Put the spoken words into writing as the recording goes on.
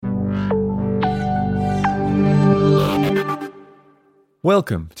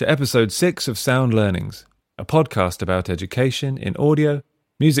Welcome to episode 6 of Sound Learnings, a podcast about education in audio,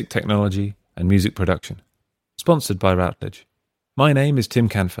 music technology and music production, sponsored by Routledge. My name is Tim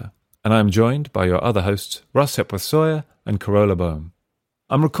Canfer, and I am joined by your other hosts, Russ Hepworth-Sawyer and Carola Boehm.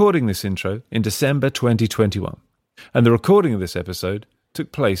 I'm recording this intro in December 2021, and the recording of this episode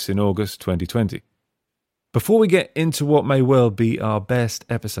took place in August 2020. Before we get into what may well be our best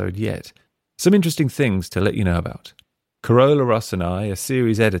episode yet, some interesting things to let you know about. Carola, Russ and I are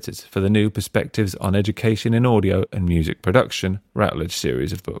series editors for the new Perspectives on Education in Audio and Music Production Routledge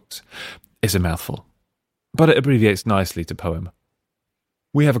series of books. It's a mouthful, but it abbreviates nicely to Poem.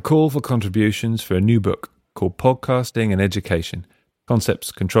 We have a call for contributions for a new book called Podcasting and Education,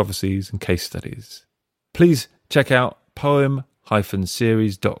 Concepts, Controversies and Case Studies. Please check out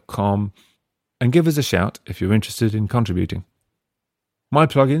poem-series.com and give us a shout if you're interested in contributing. My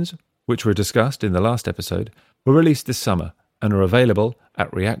plugins, which were discussed in the last episode, were released this summer and are available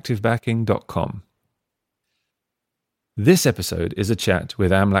at reactivebacking.com. This episode is a chat with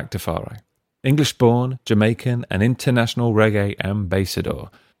Amlak Tafari, English-born, Jamaican and international reggae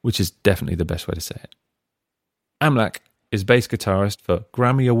ambassador, which is definitely the best way to say it. Amlak is bass guitarist for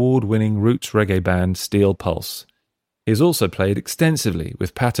Grammy Award-winning roots reggae band Steel Pulse. He has also played extensively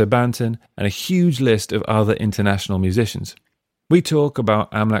with Pato Banton and a huge list of other international musicians. We talk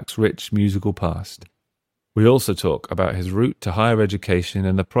about Amlak's rich musical past. We also talk about his route to higher education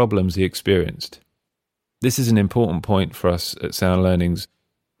and the problems he experienced. This is an important point for us at Sound Learnings.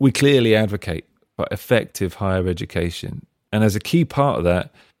 We clearly advocate for effective higher education, and as a key part of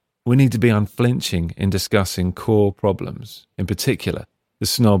that, we need to be unflinching in discussing core problems, in particular, the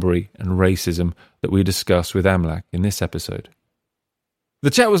snobbery and racism that we discuss with Amlak in this episode. The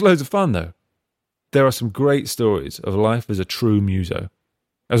chat was loads of fun, though. There are some great stories of life as a true muso,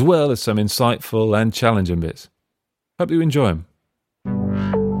 as well as some insightful and challenging bits. Hope you enjoy them.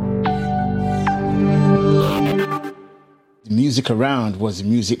 The music around was the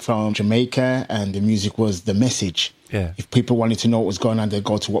music from Jamaica, and the music was the message. Yeah. If people wanted to know what was going on, they'd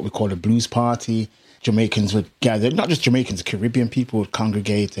go to what we call a blues party. Jamaicans would gather, not just Jamaicans, Caribbean people would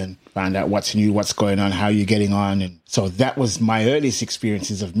congregate and find out what's new, what's going on, how you're getting on. And so that was my earliest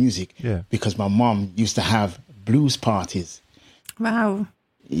experiences of music, because my mom used to have blues parties. Wow.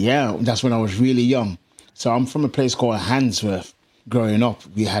 Yeah, that's when I was really young. So I'm from a place called Handsworth. Growing up,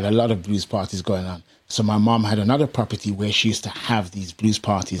 we had a lot of blues parties going on. So my mom had another property where she used to have these blues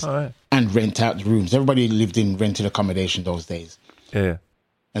parties and rent out the rooms. Everybody lived in rented accommodation those days. Yeah.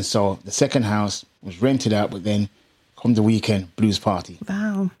 And so the second house was rented out, but then come the weekend, blues party.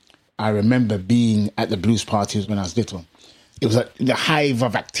 Wow. I remember being at the blues parties when I was little. It was the hive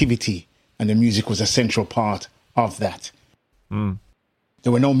of activity, and the music was a central part of that. Mm.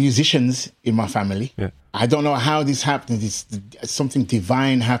 There were no musicians in my family. Yeah. I don't know how this happened. Something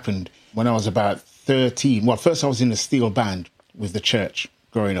divine happened when I was about 13. Well, first I was in a steel band with the church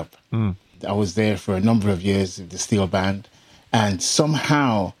growing up. Mm. I was there for a number of years with the steel band. And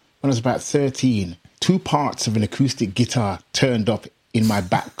somehow, when I was about 13, 2 parts of an acoustic guitar turned up in my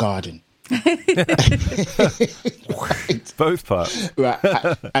back garden. Right. Both parts. Right.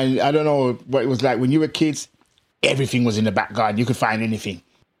 And I don't know what it was like when you were kids. Everything was in the back garden. You could find anything.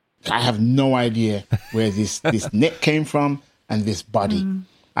 I have no idea where this neck came from and this body. Mm.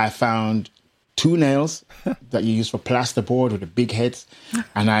 I found 2 nails that you use for plasterboard with the big heads,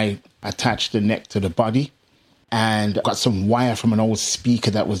 and I attached the neck to the body, and got some wire from an old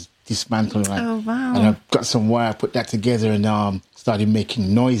speaker that was dismantled. Oh, wow. And I got some wire, put that together, and started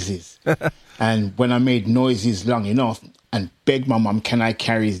making noises. And when I made noises long enough and begged my mom, can I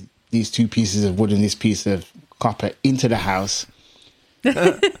carry these 2 pieces of wood and this piece of copper into the house,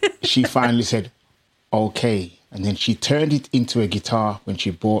 she finally said, okay. And then she turned it into a guitar when she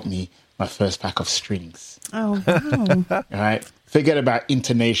bought me my first pack of strings. Oh, wow. Right? Forget about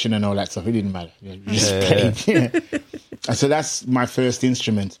intonation and all that stuff. It didn't matter. You just played. Yeah. And so that's my first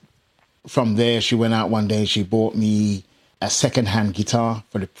instrument. From there, she went out one day. She bought me a second-hand guitar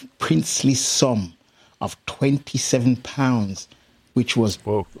for the princely sum of £27, which was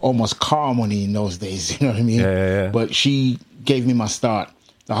almost car money in those days. You know what I mean? Yeah. But she gave me my start.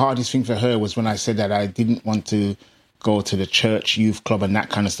 The hardest thing for her was when I said that I didn't want to go to the church youth club and that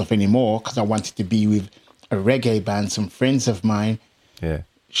kind of stuff anymore, because I wanted to be with a reggae band, some friends of mine. Yeah.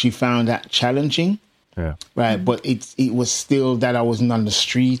 She found that challenging. Yeah. Right. But it was still that I wasn't on the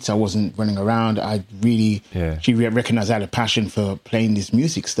streets. I wasn't running around. She recognized I had a passion for playing this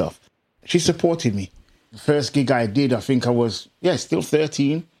music stuff. She supported me. The first gig I did, I think I was, still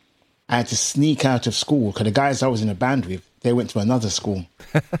 13. I had to sneak out of school because the guys I was in a band with, they went to another school.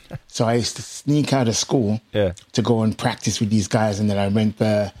 So I used to sneak out of school to go and practice with these guys. And then I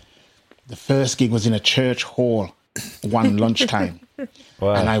remember the first gig was in a church hall one lunchtime.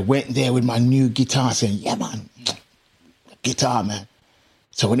 Wow. And I went there with my new guitar saying, yeah, man, guitar, man.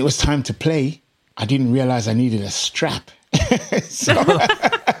 So when it was time to play, I didn't realize I needed a strap. So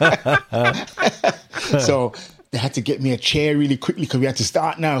they had to get me a chair really quickly because we had to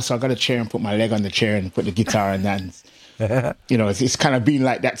start now. So I got a chair and put my leg on the chair and put the guitar in that. And, you know, it's kind of been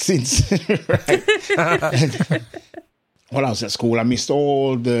like that since. Right? While I was at school, I missed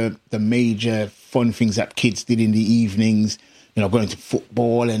all the major fun things that kids did in the evenings, you know, going to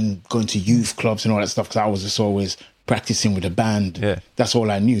football and going to youth clubs and all that stuff, because I was just always practicing with a band. Yeah. That's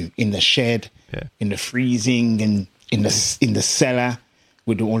all I knew. In the shed, in the freezing, and in the cellar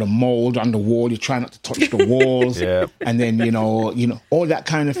with all the mold on the wall. You try not to touch the walls. And then, you know, all that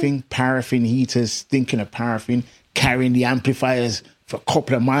kind of thing. Paraffin heaters, thinking of paraffin, carrying the amplifiers for a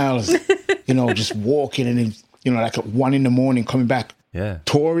couple of miles, you know, just walking and then, you know, like at 1 a.m, coming back,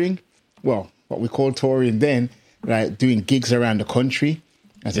 touring. Well, what we called touring then, right? Doing gigs around the country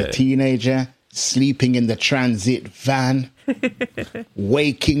as a teenager, sleeping in the transit van,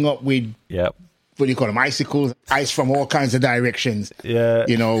 waking up with, what do you call them, icicles, ice from all kinds of directions.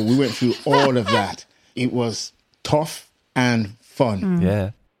 You know, we went through all of that. It was tough and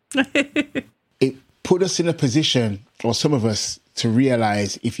fun. It put us in a position, or some of us, to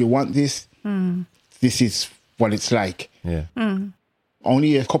realize if you want this, this is what it's like.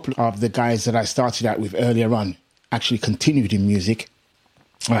 Only a couple of the guys that I started out with earlier on actually continued in music.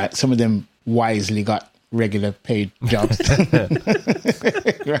 Right, some of them wisely got regular paid jobs.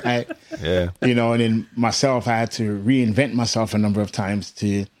 Right. You know, and then myself, I had to reinvent myself a number of times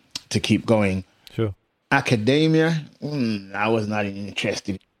to keep going. Sure. Academia, I was not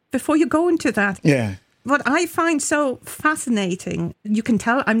interested. Before you go into that, what I find so fascinating, you can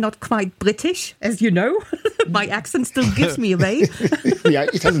tell I'm not quite British, as you know. My accent still gives me away.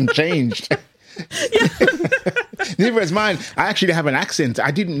 It hasn't changed. Neither has mine. I actually have an accent. I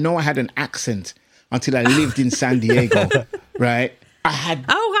didn't know I had an accent until I lived in San Diego, right?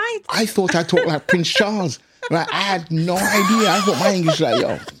 I thought I talked like Prince Charles. Right? I had no idea. I thought my English like,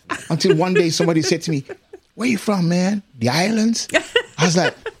 yo. Until one day somebody said to me, where you from, man? The islands? I was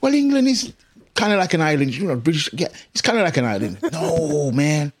like, well, England is kind of like an island. You know, British, it's kind of like an island. No,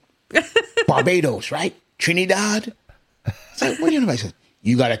 man. Barbados, right? Trinidad? It's like, what do you know? I said,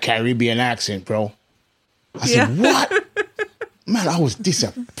 you got a Caribbean accent, bro. I said, what? Man, I was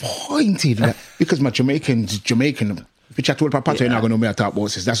disappointed, right? Because my Jamaican's Jamaican. Which I told Papa, you're not going to know me I talk about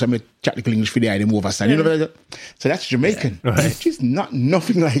this. That's why I'm technical English for the item overstand. You know, so that's Jamaican. Which is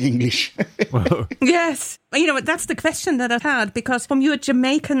nothing like English. Yes. You know, that's the question that I had, because from your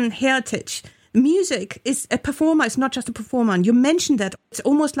Jamaican heritage, music is a performer. It's not just a performer. And you mentioned that it's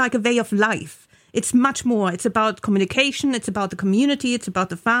almost like a way of life. It's much more. It's about communication. It's about the community. It's about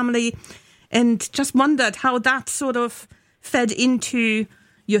the family. And just wondered how that sort of fed into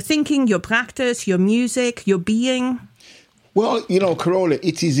your thinking, your practice, your music, your being. Well, you know, Carola,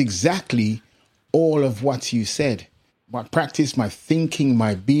 it is exactly all of what you said. My practice, my thinking,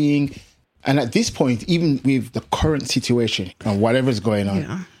 my being. And at this point, even with the current situation and whatever's going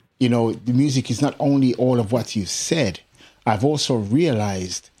on, you know, the music is not only all of what you said. I've also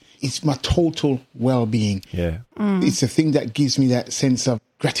realized it's my total well-being. It's a thing that gives me that sense of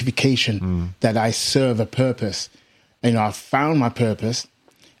gratification that I serve a purpose. You know, I've found my purpose.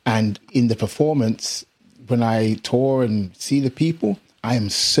 And in the performance, when I tour and see the people, I am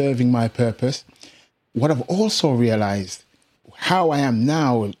serving my purpose. What I've also realized, how I am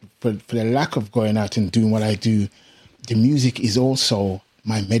now, for the lack of going out and doing what I do, the music is also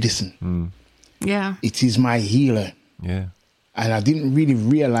my medicine. It is my healer. And I didn't really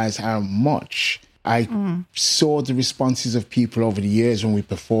realize how much I saw the responses of people over the years when we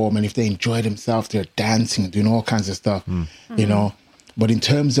perform, and if they enjoy themselves, they're dancing, doing all kinds of stuff, you know. But in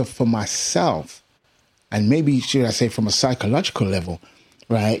terms of for myself, and maybe should I say from a psychological level,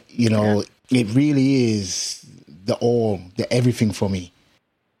 right? You know, it really is the everything for me.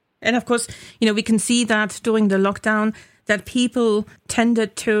 And of course, you know, we can see that during the lockdown that people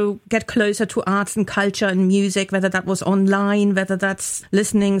tended to get closer to arts and culture and music, whether that was online, whether that's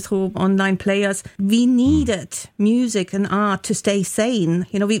listening through online players. We needed music and art to stay sane.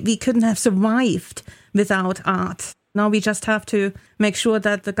 You know, we couldn't have survived without art. Now we just have to make sure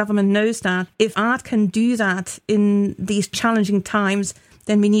that the government knows that if art can do that in these challenging times,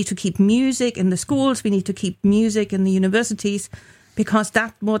 then we need to keep music in the schools, we need to keep music in the universities, because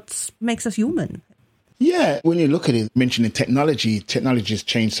that's what makes us human. Yeah, when you look at it, mentioning technology has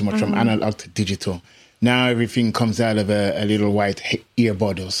changed so much from analog to digital. Now everything comes out of a little white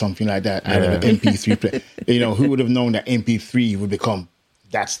earbud or something like that, out of an MP3 player. You know, who would have known that MP3 would become,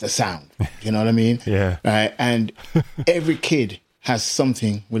 that's the sound. You know what I mean? Yeah. Right. And every kid has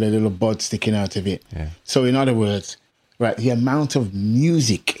something with a little bud sticking out of it. Yeah. So in other words, right, the amount of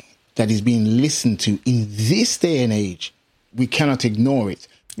music that is being listened to in this day and age, we cannot ignore it.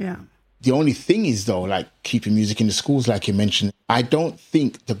 Yeah. The only thing is, though, like keeping music in the schools, like you mentioned, I don't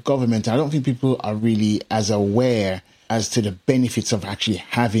think the government, I don't think people are really as aware as to the benefits of actually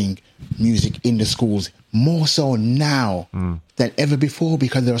having music in the schools, more so now than ever before,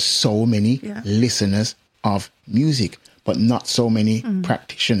 because there are so many listeners of music, but not so many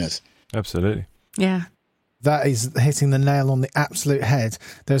practitioners. Absolutely. Yeah. That is hitting the nail on the absolute head.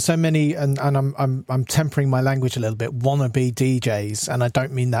 There are so many, and I'm tempering my language a little bit, wannabe DJs, and I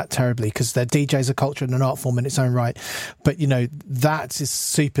don't mean that terribly, because they're DJs, a culture and an art form in its own right. But, you know, that is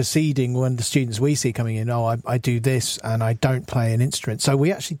superseding when the students we see coming in, I do this and I don't play an instrument. So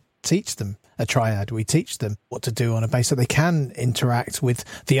we actually teach them a triad. We teach them what to do on a bass so they can interact with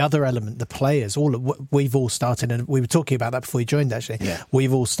the other element, the players. We've all started, and we were talking about that before you joined, actually. Yeah.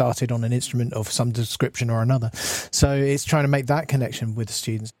 We've all started on an instrument of some description or another. So it's trying to make that connection with the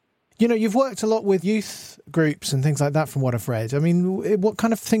students. You know, you've worked a lot with youth groups and things like that from what I've read. I mean, what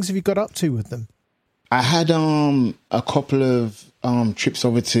kind of things have you got up to with them? I had a couple of trips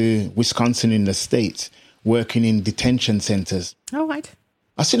over to Wisconsin in the States, working in detention centers. All right.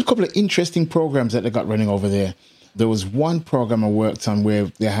 I've seen a couple of interesting programs that they got running over there. There was one program I worked on where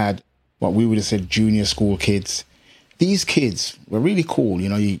they had what we would have said junior school kids. These kids were really cool. You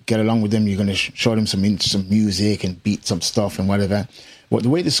know, you get along with them, you're going to show them some music and beat some stuff and whatever. But the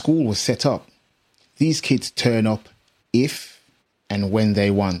way the school was set up, these kids turn up if and when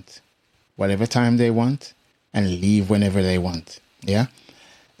they want, whatever time they want, and leave whenever they want. Yeah?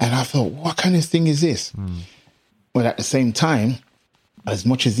 And I thought, what kind of thing is this? But at the same time, as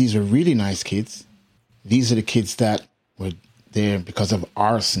much as these are really nice kids, these are the kids that were there because of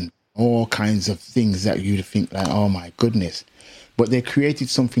arson, all kinds of things that you'd think like, oh my goodness. But they created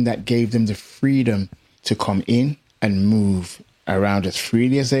something that gave them the freedom to come in and move around as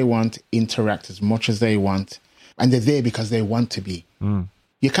freely as they want, interact as much as they want. And they're there because they want to be.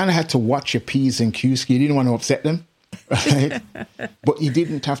 You kind of had to watch your P's and Q's. You didn't want to upset them, right? But you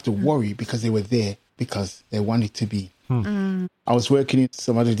didn't have to worry because they were there because they wanted to be. I was working in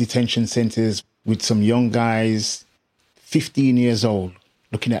some other detention centers with some young guys, 15 years old,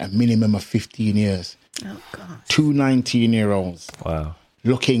 looking at a minimum of 15 years. Oh, God. 2 19-year-olds. Wow.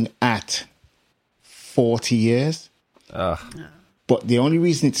 Looking at 40 years. But the only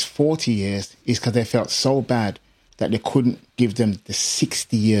reason it's 40 years is because they felt so bad that they couldn't give them the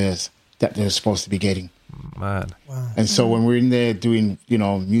 60 years that they were supposed to be getting. Man. Wow. And so when we're in there doing, you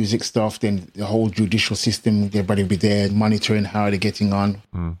know, music stuff, then the whole judicial system, everybody will be there monitoring how they're getting on.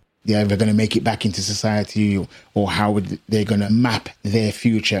 They're ever going to make it back into society, or how they're going to map their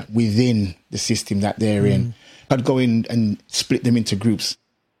future within the system that they're in. I'd go in and split them into groups.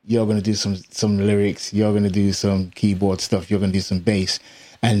 You're going to do some lyrics. You're going to do some keyboard stuff. You're going to do some bass.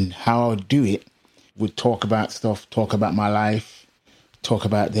 And how I would do it would talk about stuff, talk about my life, talk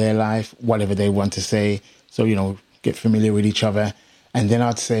about their life, whatever they want to say. So, you know, get familiar with each other. And then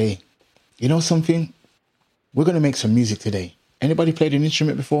I'd say, you know something? We're going to make some music today. Anybody played an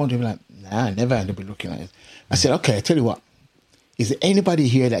instrument before? And they'd be like, nah, never. And they'd be looking at it. I said, okay, I tell you what. Is there anybody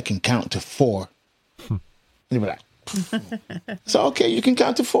here that can count to 4? And they'd be like, so, okay, you can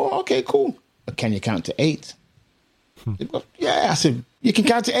count to 4. Okay, cool. But can you count to 8? Go, yeah. I said, you can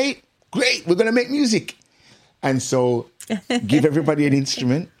count to 8? Great. We're going to make music. And so give everybody an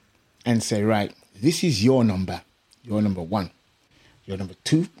instrument and say, right, this is your number. Your number 1. Your number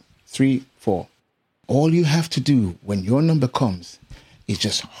 2, 3, 4. All you have to do when your number comes is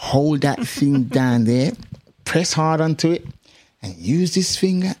just hold that thing down there, press hard onto it, and use this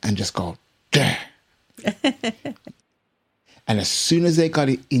finger and just go, Dah. And as soon as they got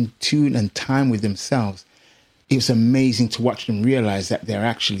it in tune and time with themselves, it was amazing to watch them realize that they're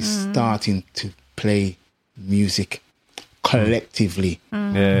actually starting to play music collectively,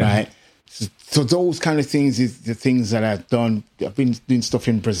 right? So those kind of things is the things that I've done. I've been doing stuff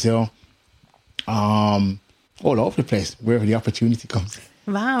in Brazil, all over the place, wherever the opportunity comes.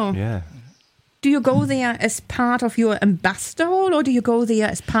 Wow. Yeah. Do you go there as part of your ambassador role, or do you go there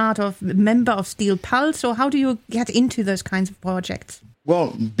as part of member of Steel Pulse, or how do you get into those kinds of projects?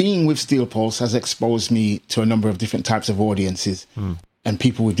 Well, being with Steel Pulse has exposed me to a number of different types of audiences and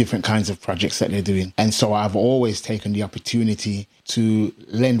people with different kinds of projects that they're doing. And so I've always taken the opportunity to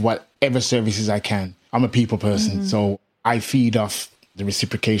lend whatever services I can. I'm a people person, so I feed off the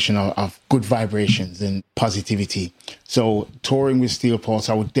reciprocation of good vibrations and positivity. So touring with Steel Pulse,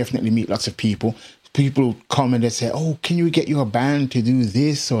 I would definitely meet lots of people. People come and they say, oh, can you get your band to do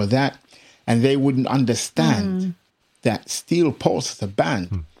this or that? And they wouldn't understand that Steel Pulse, the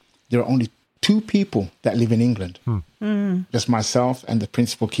band, there are only 2 people that live in England. Just myself and the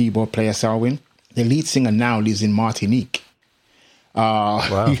principal keyboard player, Selwyn. The lead singer now lives in Martinique.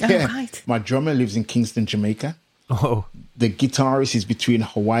 Wow. Yeah. Oh, right. My drummer lives in Kingston, Jamaica. Oh, The guitarist is between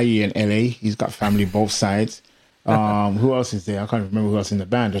Hawaii and LA. He's got family both sides. Who else is there? I can't remember who else in the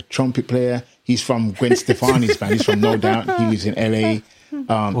band. The trumpet player, he's from Gwen Stefani's band. He's from No Doubt. He lives in LA.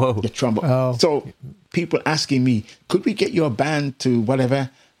 The trumpet. Oh. So people asking me, could we get your band to whatever?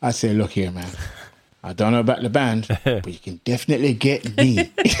 I say, look here, man. I don't know about the band, but you can definitely get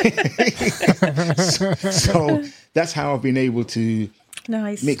me. so that's how I've been able to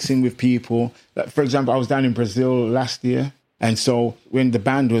Nice. mix in with people. Like, for example, I was down in Brazil last year. And so when the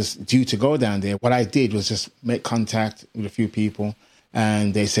band was due to go down there, what I did was just make contact with a few people.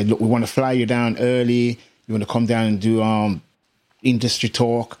 And they said, look, we want to fly you down early. You want to come down and do industry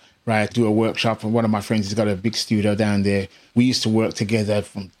talk, right? Do a workshop. And one of my friends has got a big studio down there. We used to work together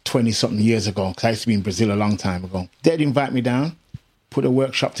from 20-something years ago, because I used to be in Brazil a long time ago. They'd invite me down, put a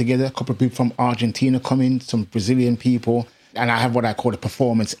workshop together. A couple of people from Argentina come in, some Brazilian people. And I have what I call a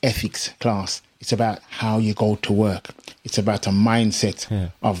performance ethics class. It's about how you go to work. It's about a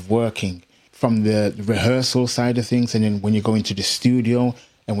mindset of working from the rehearsal side of things. And then when you go into the studio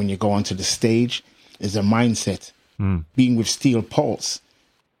and when you go onto the stage, there's a mindset. Being with Steel Pulse,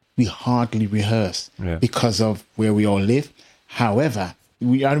 we hardly rehearse because of where we all live. However,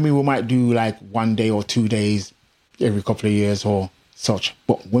 we might do like 1 day or 2 days every couple of years or such.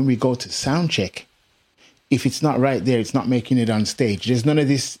 But when we go to sound check, if it's not right there, it's not making it on stage. There's none of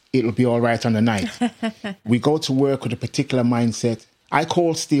this, it'll be all right on the night. We go to work with a particular mindset. I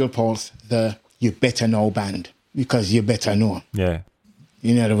call Steel Pulse the you better know band, because you better know. yeah.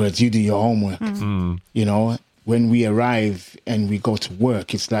 In other words, you do your homework. You know, when we arrive and we go to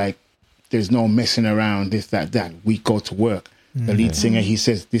work, it's like there's no messing around, this, that, that. We go to work. The lead singer, he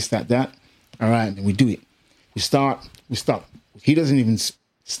says this, that, that. All right, and we do it. We start, we stop. He doesn't even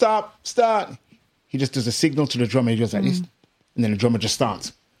start. He just does a signal to the drummer. He goes like this. And then the drummer just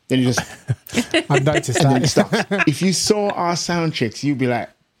starts. Then he just... I've noticed and then that. it stops. If you saw our sound checks, you'd be like,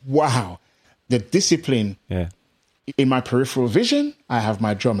 wow. The discipline Yeah. in my peripheral vision, I have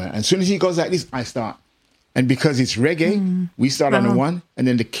my drummer. And as soon as he goes like this, I start. And because it's reggae, we start on the one, and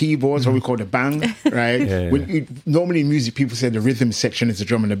then the keyboards, what we call the bang, right? Normally in music, people say the rhythm section is the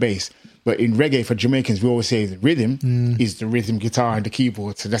drum and the bass. But in reggae, for Jamaicans, we always say the rhythm is the rhythm guitar and the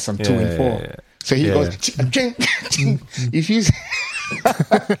keyboard. So that's on 2 and 4. yeah. So he goes, ching, ching. If you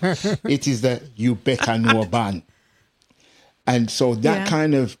it is the you better know band. And so that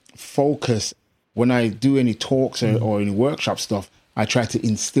kind of focus, when I do any talks or any workshop stuff, I try to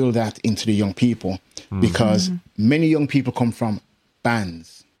instill that into the young people, because many young people come from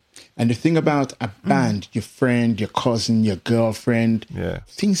bands. And the thing about a band, your friend, your cousin, your girlfriend,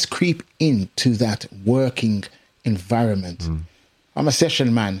 things creep into that working environment. I'm a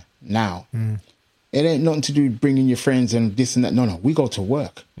session man now. It ain't nothing to do with bringing your friends and this and that. No, we go to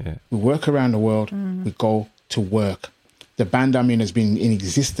work. We work around the world. We go to work. The band I'm in has been in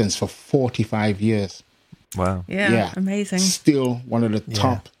existence for 45 years. Wow. Yeah, amazing. Still one of the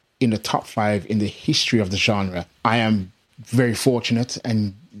top, in the top 5 in the history of the genre. I am very fortunate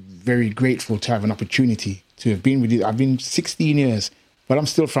and very grateful to have an opportunity to have been with you. I've been 16 years, but I'm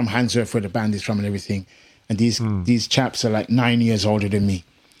still from Handsworth, where the band is from and everything. And these chaps are like 9 years older than me,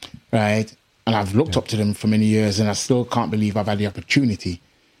 right? And I've looked up to them for many years, and I still can't believe I've had the opportunity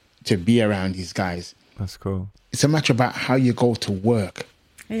to be around these guys. That's cool. It's a matter about how you go to work.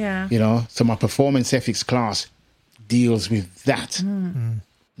 Yeah. You know, so my performance ethics class deals with that.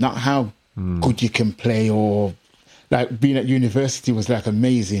 Not how good you can play, or like being at university was like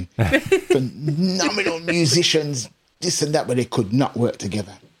amazing. Phenomenal musicians, this and that, but they could not work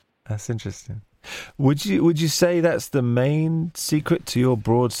together. That's interesting. Would you say that's the main secret to your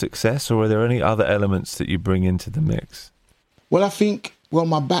broad success, or are there any other elements that you bring into the mix? Well, I think,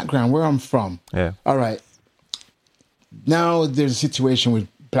 my background, where I'm from. Yeah. All right. Now there's a situation with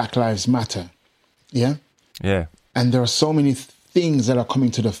Black Lives Matter. Yeah. Yeah. And there are so many things that are coming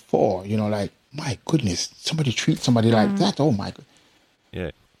to the fore, you know, like, my goodness, somebody treat somebody like that. Oh my God.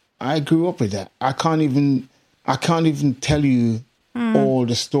 Yeah. I grew up with that. I can't even tell you all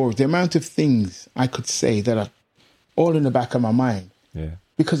the stories, the amount of things I could say that are all in the back of my mind. Yeah.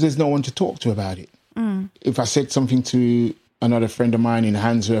 Because there's no one to talk to about it. If I said something to another friend of mine in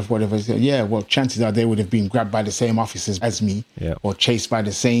Handsworth, whatever, said, yeah, well, chances are they would have been grabbed by the same officers as me, or chased by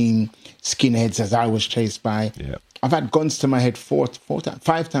the same skinheads as I was chased by. Yeah. I've had guns to my head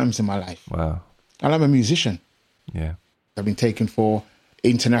 5 times in my life. Wow. And I'm a musician. Yeah. I've been taken for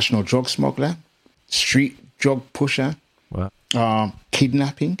international drug smuggler, street drug pusher, Wow.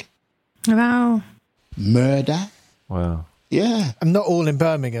 kidnapping, Wow. murder. Wow. Yeah. And not all in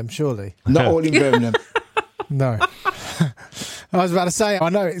Birmingham, surely. Not all in Birmingham. No. I was about to say, I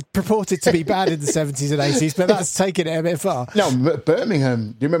know it's purported to be bad in the 70s and 80s, but that's taking it a bit far. No,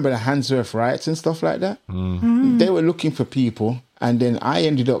 Birmingham, do you remember the Handsworth riots and stuff like that? They were looking for people, and then I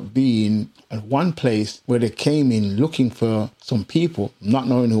ended up being at one place where they came in looking for some people, not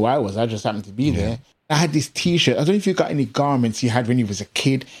knowing who I was. I just happened to be there. I had this T-shirt. I don't know if you got any garments you had when you was a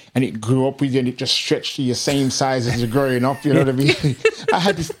kid and it grew up with you and it just stretched to your same size as you're growing up, you know what I mean? I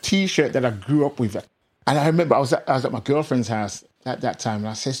had this T-shirt that I grew up with. And I remember I was at my girlfriend's house at that time, and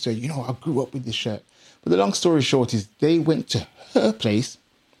I said to her, you know, I grew up with this shirt. But the long story short is they went to her place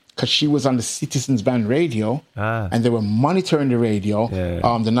because she was on the Citizens Band radio, and they were monitoring the radio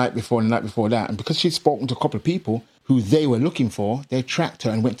the night before and the night before that. And because she'd spoken to a couple of people who they were looking for, they tracked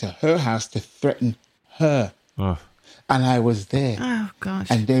her and went to her house to threaten her. And I was there. Oh, gosh.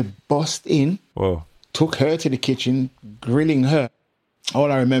 And they bust in, took her to the kitchen, grilling her.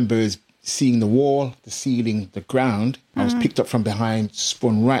 All I remember is seeing the wall, the ceiling, the ground. I was picked up from behind,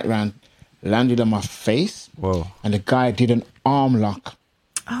 spun right round, landed on my face. And the guy did an arm lock.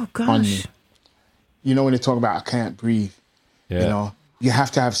 Oh, on gosh. me. You know when they talk about I can't breathe, you know, you have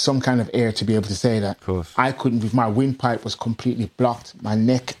to have some kind of air to be able to say that. Of course. I couldn't, my windpipe was completely blocked, my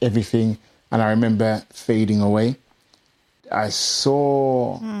neck, everything. And I remember fading away. I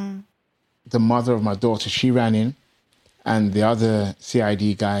saw the mother of my daughter, she ran in, and the other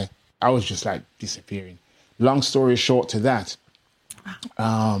CID guy, I was just like disappearing. Long story short to that,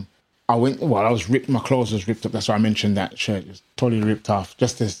 I was ripped, my clothes was ripped up. That's why I mentioned that shirt. It was totally ripped off,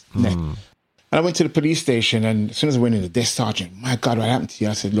 just this neck. And I went to the police station, and as soon as I went in, the desk sergeant, my God, what happened to you?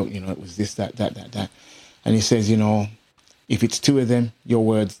 I said, look, you know, it was this, that. And he says, you know, if it's two of them, your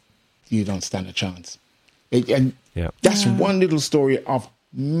words, you don't stand a chance. That's one little story of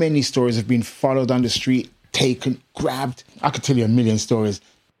many stories of being followed on the street, taken, grabbed. I could tell you a million stories.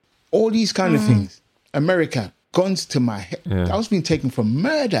 All these kind of things. America, guns to my head. I was being taken for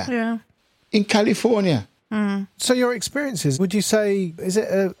murder in California. So your experiences, would you say, is it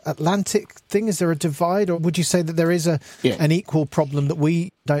an Atlantic thing? Is there a divide? Or would you say that there is an equal problem that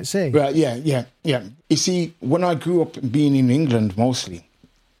we don't see? Right, yeah. You see, when I grew up being in England mostly,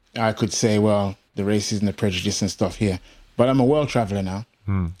 I could say, well, the racism, the prejudice and stuff here. But I'm a world traveller now.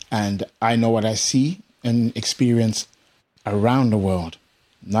 And I know what I see and experience around the world.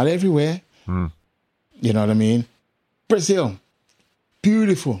 Not everywhere. You know what I mean? Brazil,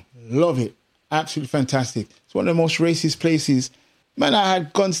 beautiful. Love it. Absolutely fantastic. It's one of the most racist places. Man, I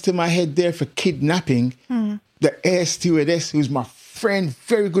had guns to my head there for kidnapping. The air stewardess, who's my friend,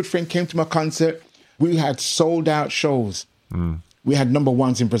 very good friend, came to my concert. We had sold out shows. We had number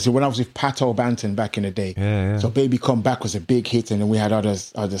ones in Brazil when I was with Pato Banton back in the day. So Baby Come Back was a big hit, and then we had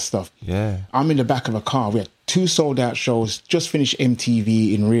other stuff. I'm in the back of a car. We had 2 sold out shows, just finished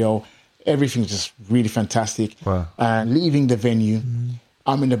MTV in Rio. Everything was just really fantastic. And leaving the venue,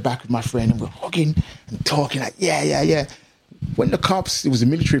 I'm in the back with my friend, and we're hugging and talking like, yeah. When the cops, it was the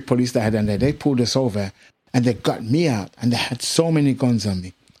military police that had done there, they pulled us over and they got me out, and they had so many guns on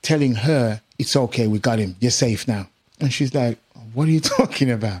me, telling her, it's okay, we got him, you're safe now. And she's like, what are you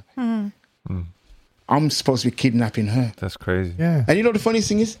talking about? I'm supposed to be kidnapping her. That's crazy. Yeah. And you know the funniest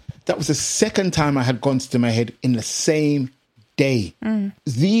thing is, that was the second time I had guns to my head in the same day.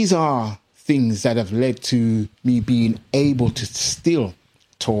 These are things that have led to me being able to still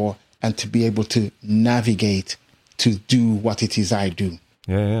tour and to be able to navigate to do what it is I do.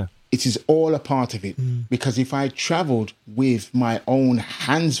 It is all a part of it. Because if I traveled with my own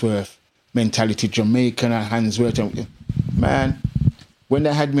Handsworth mentality, Jamaican and Handsworth, man, when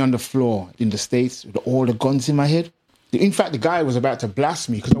they had me on the floor in the States with all the guns in my head, in fact, the guy was about to blast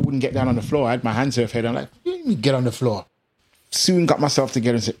me because I wouldn't get down on the floor. I had my Handsworth head. I'm like, let me get on the floor. Soon got myself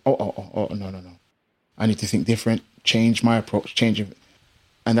together and said, oh, no. I need to think different, change my approach, change it.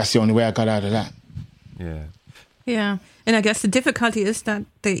 And that's the only way I got out of that. Yeah. And I guess the difficulty is that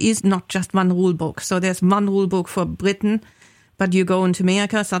there is not just one rule book. So there's one rule book for Britain, But you go into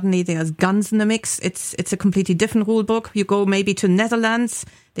America, suddenly there's guns in the mix. It's a completely different rule book. You go maybe to Netherlands,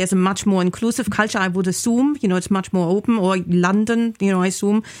 there's a much more inclusive culture, I would assume. It's much more open. Or London, I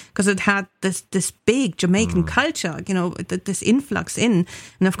assume, because it had this big Jamaican culture, this influx in.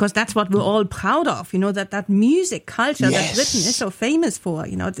 And of course, that's what we're all proud of, that music culture that Britain is so famous for.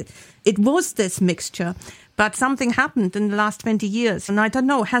 It was this mixture. But something happened in the last 20 years. And I don't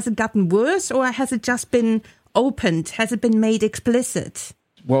know, has it gotten worse or has it just been opened? Has it been made explicit?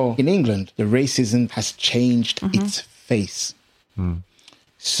 Well, in England, the racism has changed its face.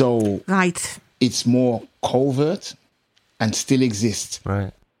 So it's more covert and still exists.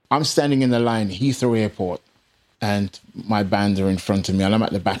 Right. I'm standing in the line, Heathrow Airport, and my band are in front of me, and I'm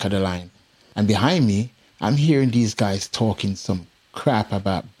at the back of the line. And behind me, I'm hearing these guys talking some crap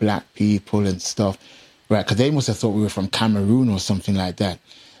about black people and stuff, right? Because they must have thought we were from Cameroon or something like that.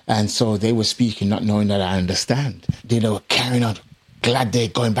 And so they were speaking, not knowing that I understand. They were carrying on, glad they're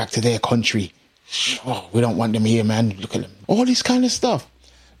going back to their country. Oh, we don't want them here, man. Look at them. All this kind of stuff,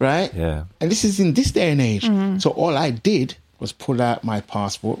 right? Yeah. And this is in this day and age. So all I did was pull out my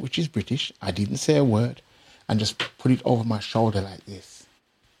passport, which is British. I didn't say a word, and just put it over my shoulder like this.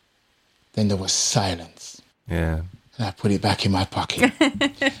 Then there was silence. Yeah. And I put it back in my pocket.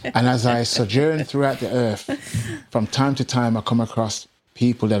 And as I sojourn throughout the earth, from time to time, I come across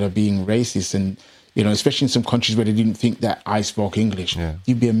people that are being racist, and especially in some countries where they didn't think that I spoke English. Yeah.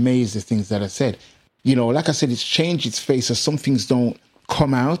 You'd be amazed at things that are said. Like I said, it's changed its face, so some things don't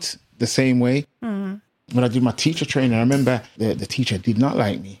come out the same way. When I did my teacher training, I remember the teacher did not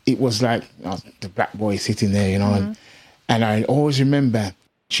like me. It was like the black boy sitting there, and I always remember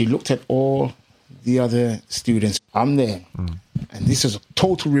she looked at all the other students. I'm there. And this is a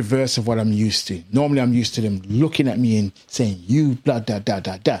total reverse of what I'm used to. Normally, I'm used to them looking at me and saying, you blah, da, da,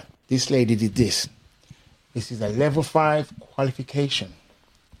 da, da. This lady did this. This is a level 5 qualification.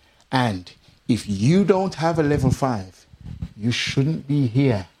 And if you don't have a level 5, you shouldn't be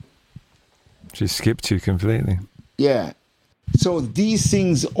here. She skipped you completely. Yeah. So these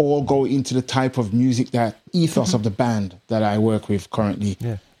things all go into the type of music, that ethos of the band that I work with currently.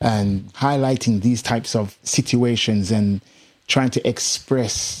 Yeah. And highlighting these types of situations and trying to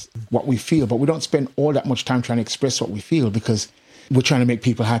express what we feel. But we don't spend all that much time trying to express what we feel, because we're trying to make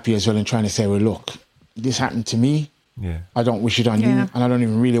people happy as well, and trying to say, well, look, this happened to me. Yeah. I don't wish it on you, and I don't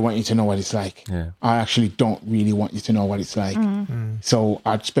even really want you to know what it's like. Yeah. I actually don't really want you to know what it's like. So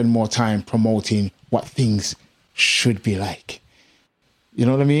I'd spend more time promoting what things should be like. You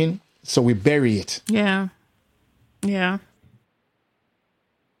know what I mean? So we bury it. Yeah. Yeah.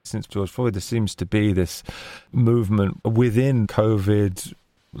 Since George Floyd, there seems to be this movement within COVID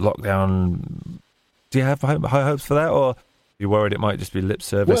lockdown. Do you have high hopes for that, or are you worried it might just be lip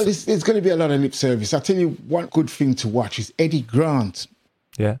service? Well, it's going to be a lot of lip service. I'll tell you one good thing to watch is Eddie Grant.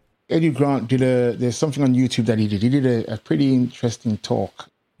 Yeah. Eddie Grant there's something on YouTube that he did. He did a pretty interesting talk.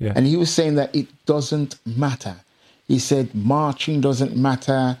 Yeah. And he was saying that it doesn't matter. He said marching doesn't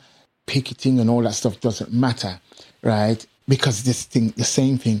matter, picketing and all that stuff doesn't matter, right? Because the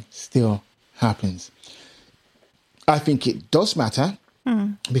same thing still happens. I think it does matter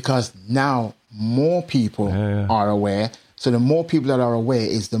because now more people are aware. So the more people that are aware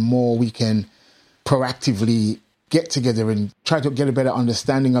is the more we can proactively get together and try to get a better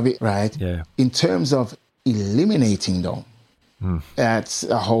understanding of it, right? Yeah. In terms of eliminating, though, that's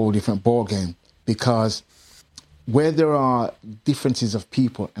a whole different ballgame, because where there are differences of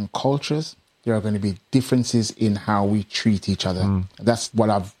people and cultures, there are going to be differences in how we treat each other. That's what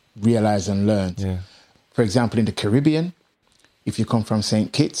I've realized and learned. Yeah. For example, in the Caribbean, if you come from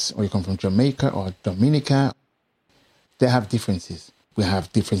St. Kitts or you come from Jamaica or Dominica, they have differences. We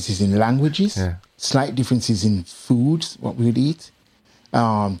have differences in languages, slight differences in foods, what we would eat,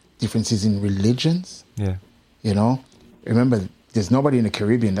 differences in religions. Yeah. Remember, there's nobody in the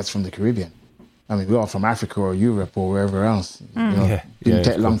Caribbean that's from the Caribbean. I mean, we're all from Africa or Europe or wherever else. Didn't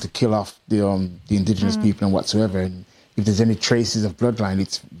take long to kill off the indigenous people and whatsoever. And if there's any traces of bloodline,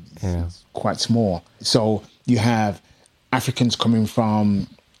 it's quite small. So you have Africans coming from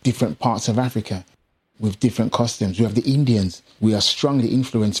different parts of Africa with different customs. We have the Indians. We are strongly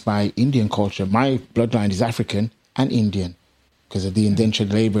influenced by Indian culture. My bloodline is African and Indian because of the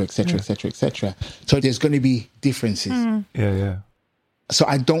indentured labor, etc., etc., etc. So there's going to be differences. So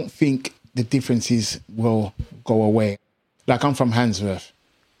I don't think the differences will go away. Like, I'm from Handsworth.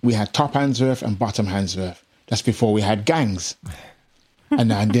 We had top Handsworth and bottom Handsworth. That's before we had gangs. And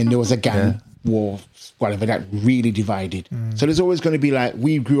then there was a gang war, whatever, that really divided. So there's always going to be like,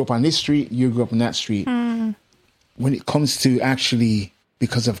 we grew up on this street, you grew up on that street. When it comes to actually,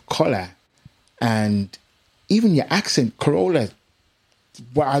 because of colour and even your accent, Corolla,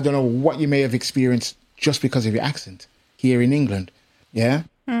 well, I don't know what you may have experienced just because of your accent here in England. Yeah.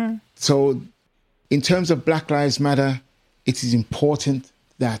 So in terms of Black Lives Matter, it is important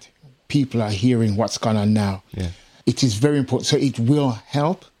that people are hearing what's going on now. Yeah. It is very important. So it will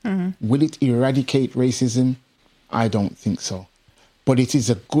help. Will it eradicate racism? I don't think so. But it is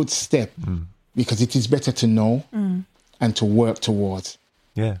a good step because it is better to know and to work towards.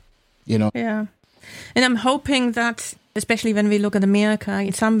 Yeah. You know? Yeah. And I'm hoping that, especially when we look at America,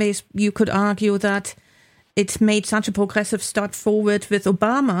 in some ways you could argue that it made such a progressive step forward with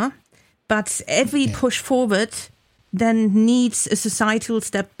Obama, but every push forward then needs a societal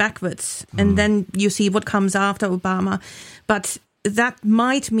step backwards. And then you see what comes after Obama. But that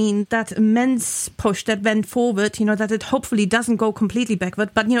might mean that immense push that went forward, that it hopefully doesn't go completely backward.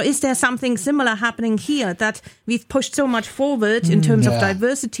 But, is there something similar happening here, that we've pushed so much forward in terms of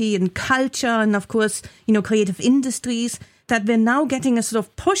diversity and culture and, of course, creative industries, that we're now getting a sort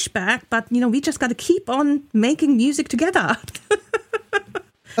of pushback, but, we just got to keep on making music together.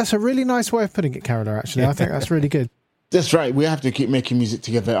 That's a really nice way of putting it, Carola, actually. I think that's really good. That's right. We have to keep making music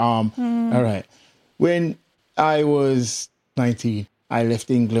together. All right. When I was 19, I left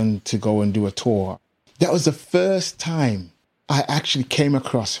England to go and do a tour. That was the first time I actually came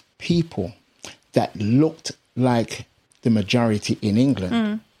across people that looked like the majority in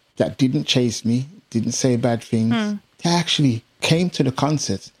England, that didn't chase me, didn't say bad things. They actually came to the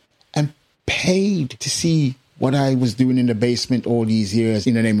concerts and paid to see what I was doing in the basement all these years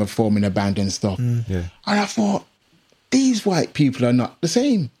in the name of forming a band and stuff. Yeah. And I thought, these white people are not the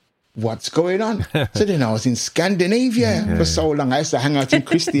same. What's going on? So then I was in Scandinavia for so long. I used to hang out in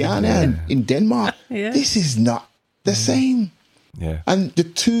Christiania and in Denmark. Yeah. This is not the same. Yeah. And the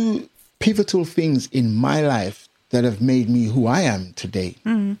two pivotal things in my life that have made me who I am today,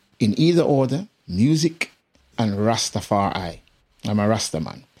 in either order, music and Rastafari. I'm a Rasta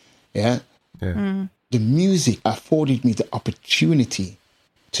man. Yeah. The music afforded me the opportunity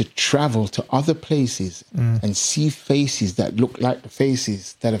to travel to other places and see faces that look like the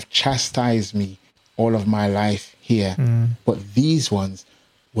faces that have chastised me all of my life here. But these ones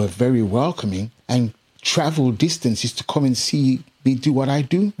were very welcoming and travel distances to come and see me do what I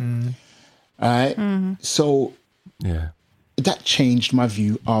do. All right. So that changed my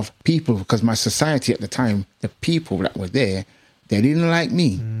view of people, because my society at the time, the people that were there, they didn't like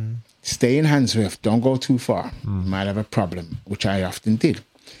me. Stay in Handsworth, don't go too far. You might have a problem, which I often did.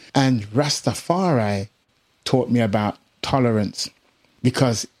 And Rastafari taught me about tolerance,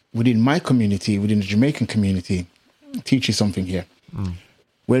 because within my community, within the Jamaican community, I'll teach you something here.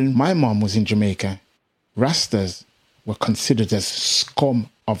 When my mom was in Jamaica, Rastas were considered as scum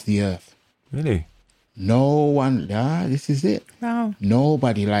of the earth. Really? No one, this is it. Wow.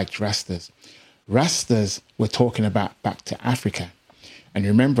 Nobody liked Rastas. Rastas were talking about back to Africa. And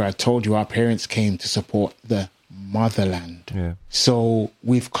remember, I told you our parents came to support the motherland. Yeah. So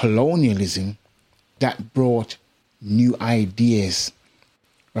with colonialism, that brought new ideas,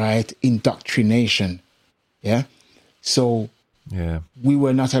 right? Indoctrination. Yeah. So we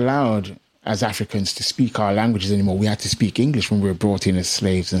were not allowed as Africans to speak our languages anymore. We had to speak English when we were brought in as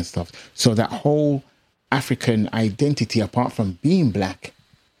slaves and stuff. So that whole African identity, apart from being black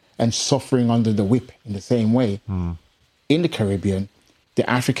and suffering under the whip in the same way, in the Caribbean, the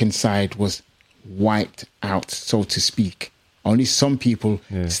African side was wiped out, so to speak. Only some people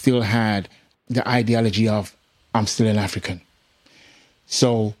still had the ideology of, I'm still an African.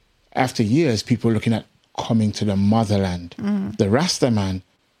 So after years, people were looking at coming to the motherland. The Rasta man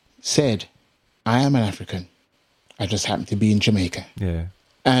said, I am an African. I just happen to be in Jamaica. Yeah.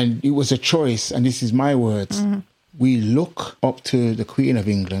 And it was a choice, and this is my words. We look up to the Queen of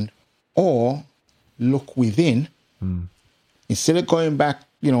England or look within. Instead of going back,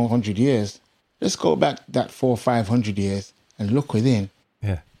 100 years, let's go back that 400 or 500 years and look within.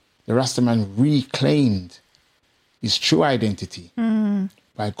 Yeah. The Rastaman reclaimed his true identity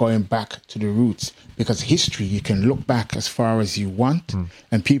by going back to the roots. Because history, you can look back as far as you want,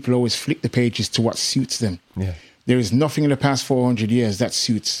 and people always flick the pages to what suits them. Yeah. There is nothing in the past 400 years that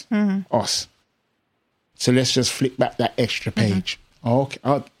suits us. So let's just flick back that extra page. Okay.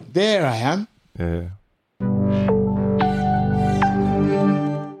 Oh, there I am. Yeah.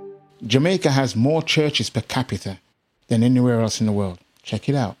 Jamaica has more churches per capita than anywhere else in the world. Check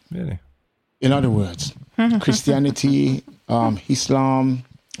it out. Really? In other words, Christianity, Islam,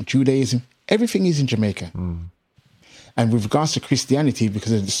 Judaism, everything is in Jamaica. And with regards to Christianity,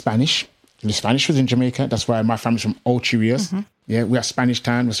 because of the Spanish was in Jamaica. That's why my family's from Ocho Rios. Yeah, we are Spanish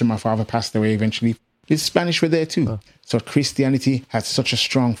town. That's where my father passed away eventually. The Spanish were there too. So Christianity had such a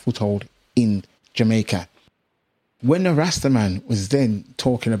strong foothold in Jamaica. when the Rastaman was then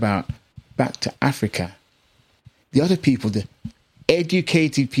talking about back to Africa, the other people, the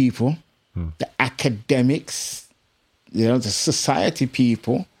educated people, the academics, the society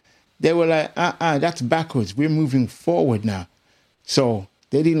people, they were like, that's backwards. We're moving forward now. So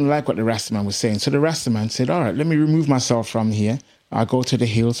they didn't like what the Rastaman was saying. So the Rastaman said, all right, let me remove myself from here. I'll go to the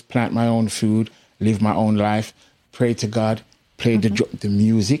hills, plant my own food, live my own life, pray to God, play the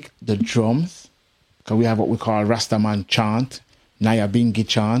music, the drums. Because we have what we call Rastaman chant, Nyabingi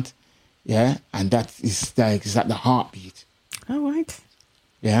chant. Yeah, and that is like the heartbeat. All right.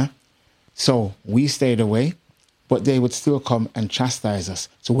 Yeah. So we stayed away, but they would still come and chastise us.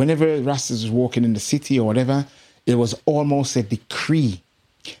 So whenever Rastas was walking in the city or whatever, it was almost a decree.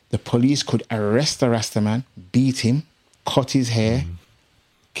 The police could arrest the Rastaman, beat him, cut his hair,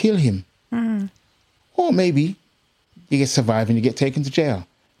 kill him. Or maybe you get survived and you get taken to jail.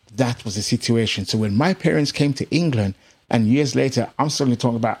 That was the situation. So when my parents came to England, and years later, I'm suddenly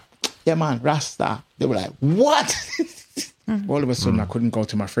talking about, yeah, man, Rasta. They were like, what? All of a sudden, I couldn't go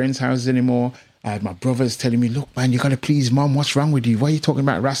to my friends' houses anymore. I had my brothers telling me, look, man, you got to please Mom. What's wrong with you? Why are you talking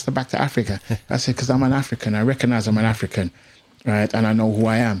about Rasta back to Africa? I said, because I'm an African. I recognize I'm an African, right? And I know who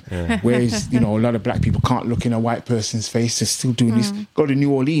I am. Yeah. Whereas, a lot of black people can't look in a white person's face. They're still doing this. Go to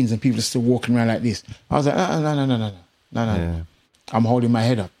New Orleans and people are still walking around like this. I was like, no. Yeah. I'm holding my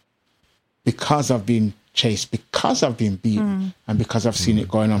head up. Because I've been chased, because I've been beaten, and because I've seen it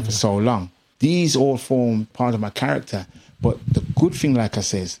going on for so long. These all form part of my character. But the good thing, like I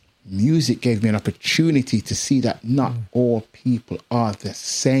says, music gave me an opportunity to see that not all people are the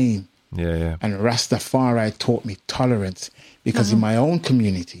same. Yeah. And Rastafari taught me tolerance, because in my own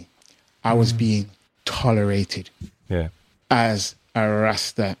community, I was being tolerated as a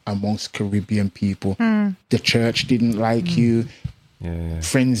Rasta amongst Caribbean people. The church didn't like you. Yeah.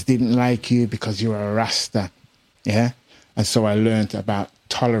 Friends didn't like you because you're a Rasta. Yeah. And so I learned about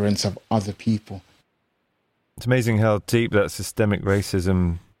tolerance of other people. It's amazing how deep that systemic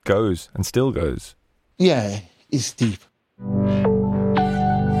racism goes and still goes. Yeah, it's deep.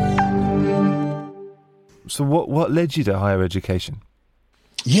 So what led you to higher education?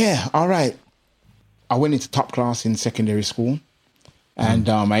 Yeah, all right. I went into top class in secondary school, and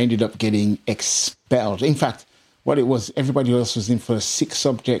I ended up getting expelled. In fact, what it was, everybody else was in for 6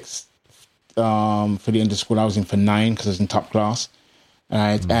 subjects for the end of school. I was in for 9 because I was in top class.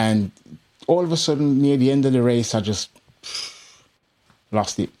 Right? And all of a sudden, near the end of the race, I just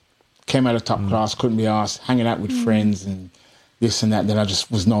lost it. Came out of top class, couldn't be asked, hanging out with friends and this and that. Then I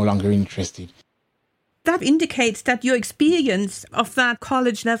just was no longer interested. That indicates that your experience of that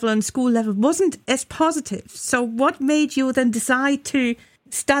college level and school level wasn't as positive. So what made you then decide to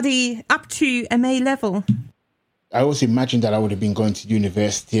study up to MA level? I always imagined that I would have been going to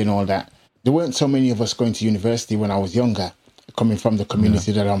university and all that. There weren't so many of us going to university when I was younger, coming from the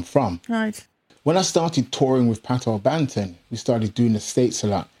community that I'm from. Right. When I started touring with Pato Banton, we started doing the States a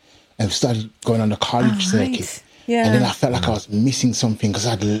lot, and we started going on the college circuit. Yeah. And then I felt like I was missing something, because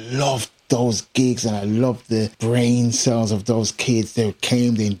I'd loved those gigs and I loved the brain cells of those kids. They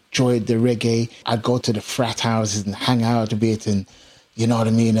came, they enjoyed the reggae. I'd go to the frat houses and hang out a bit, and you know what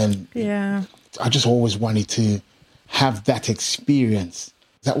I mean? And I just always wanted to have that experience.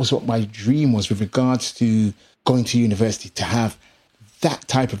 That was what my dream was with regards to going to university, to have that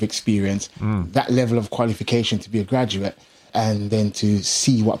type of experience, that level of qualification to be a graduate, and then to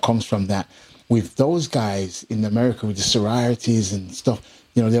see what comes from that. With those guys in America, with the sororities and stuff,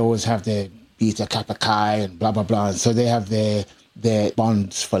 they always have their Beta Kappa Chi and blah, blah, blah. And so they have their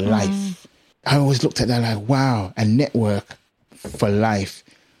bonds for life. I always looked at that like, wow, a network for life.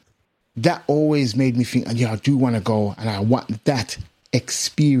 That always made me think, I do want to go, and I want that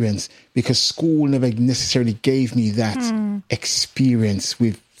experience, because school never necessarily gave me that experience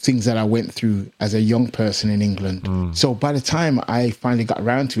with things that I went through as a young person in England. So by the time I finally got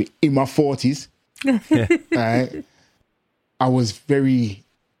around to it in my 40s, right, I was very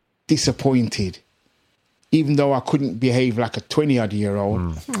disappointed, even though I couldn't behave like a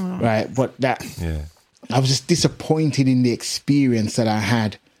 20-odd-year-old, right? But I was just disappointed in the experience that I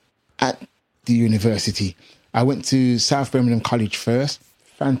had at the university. I went to South Birmingham College first.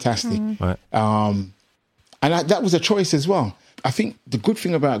 Fantastic. Right. And that was a choice as well. I think the good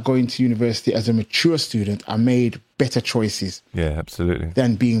thing about going to university as a mature student, I made better choices. Yeah, absolutely.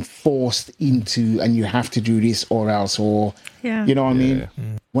 Than being forced into, and you have to do this or else, or, you know what I mean?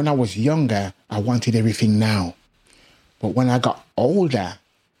 When I was younger, I wanted everything now. But when I got older,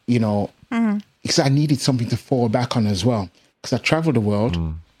 because I needed something to fall back on as well. Because I traveled the world,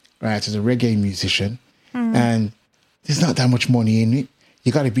 right, as a reggae musician, and there's not that much money in it.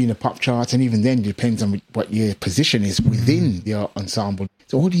 you got to be in the pop charts, and even then it depends on what your position is within your ensemble.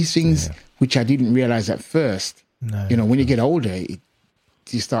 So all these things which I didn't realize at first, you know, when you get older,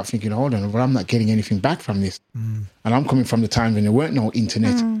 you start thinking, hold on, well, I'm not getting anything back from this. And I'm coming from the time when there weren't no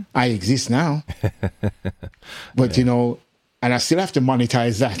internet. I exist now. But, you know, and I still have to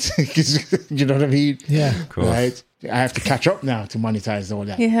monetize that. You know what I mean? Yeah. Right? I have to catch up now to monetize all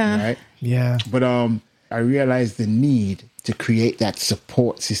that. Yeah. Right? Yeah. But I realized the need to create that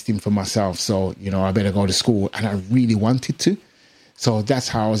support system for myself. So, you know, I better go to school. And I really wanted to. So that's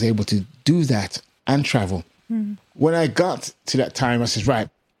how I was able to do that and travel. When I got to that time, I said, right,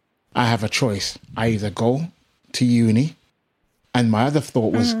 I have a choice. I either go to uni, and my other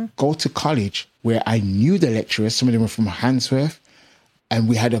thought was go to college where I knew the lecturers. Some of them were from Handsworth, and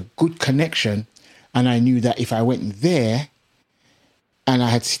we had a good connection. And I knew that if I went there and I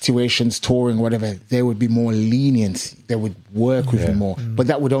had situations touring, whatever, there would be more lenient. They would work with me more. But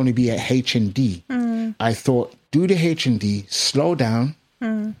that would only be at H&D. I thought, do the H&D, slow down,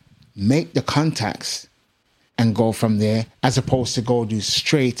 make the contacts, and go from there, as opposed to go do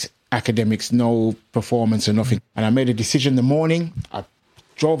straight academics, no performance or nothing. And I made a decision in the morning. I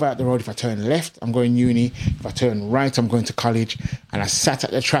drove out the road. If I turn left, I'm going uni. If I turn right, I'm going to college. And I sat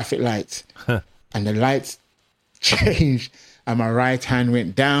at the traffic lights, and the lights changed, and my right hand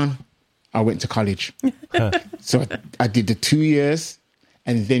went down. I went to college. So I did the 2 years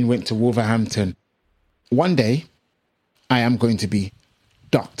and then went to Wolverhampton. One day, I am going to be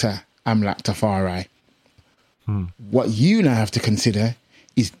Dr. Amlak Tafari. What you now have to consider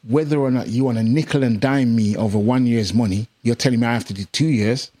is whether or not you want to nickel and dime me over 1 year's money. You're telling me I have to do 2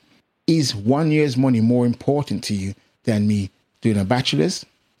 years. Is 1 year's money more important to you than me doing a bachelor's,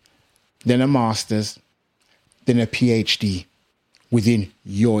 then a master's, then a PhD within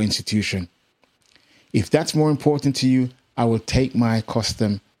your institution? If that's more important to you, I will take my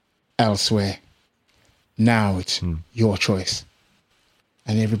custom elsewhere. Now it's your choice.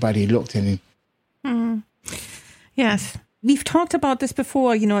 And everybody looked at him. Yes. We've talked about this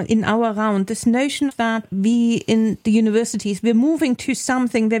before, you know, in our round, this notion that we in the universities, we're moving to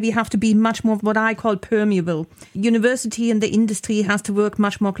something where we have to be much more what I call permeable. University and the industry has to work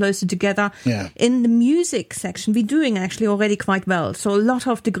much more closer together. Yeah. In the music section, we're doing actually already quite well. So a lot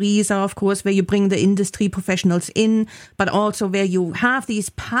of degrees are, of course, where you bring the industry professionals in, but also where you have these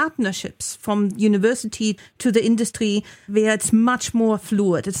partnerships from university to the industry where it's much more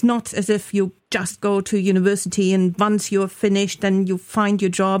fluid. It's not as if you just go to university and once you're finished, then you find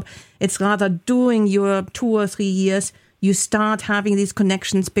your job. It's rather during your 2 or 3 years, you start having these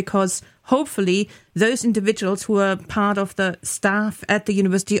connections because hopefully those individuals who are part of the staff at the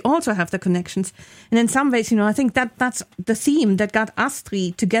university also have the connections. And in some ways, you know, I think that's the theme that got us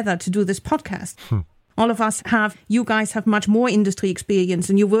three together to do this podcast. All of us you guys have much more industry experience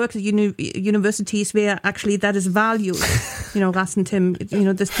and you work at universities where actually that is valued. You know, Russ and Tim, you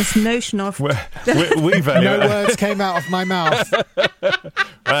know, this notion of... we value No it. words came out of my mouth.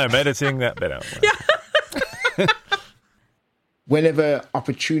 I'm editing that bit out. Whenever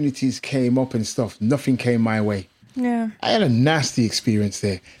opportunities came up and stuff, nothing came my way. Yeah. I had a nasty experience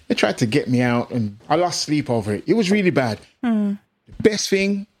there. They tried to get me out and I lost sleep over it. It was really bad. The best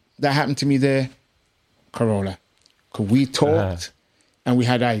thing that happened to me there, Corolla. Because we talked and we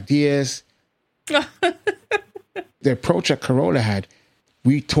had ideas. The approach that Corolla had,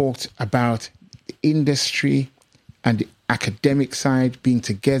 we talked about the industry and the academic side being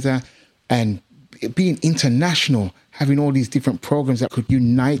together and being international, having all these different programs that could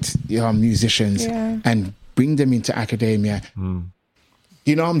unite musicians and bring them into academia.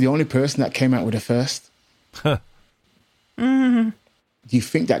 You know, I'm the only person that came out with a first. Do you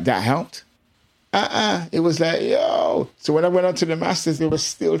think that helped? It was like, yo. So when I went on to the masters, they were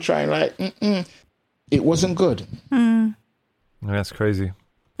still trying like, It wasn't good. That's crazy.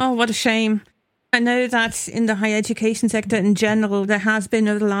 Oh, what a shame. I know that in the higher education sector in general, there has been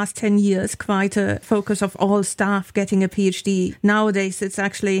over the last 10 years quite a focus of all staff getting a PhD. Nowadays, it's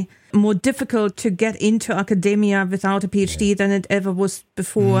actually more difficult to get into academia without a PhD than it ever was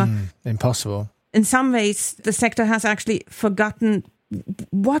before. Impossible. In some ways, the sector has actually forgotten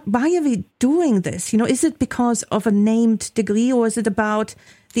why are we doing this? You know, is it because of a named degree or is it about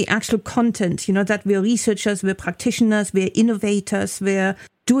the actual content? You know, that we're researchers, we're practitioners, we're innovators, we're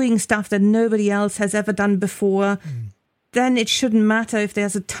doing stuff that nobody else has ever done before. Then it shouldn't matter if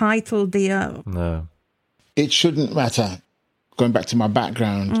there's a title there. No. It shouldn't matter. Going back to my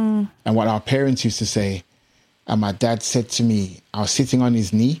background and what our parents used to say, and my dad said to me, I was sitting on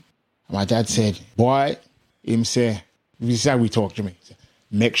his knee, and my dad said, boy, him say, this is how we talk to me.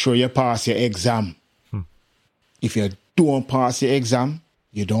 Make sure you pass your exam. If you don't pass your exam,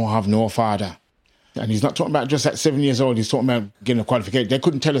 you don't have no father. And he's not talking about just at 7 years old. He's talking about getting a qualification. They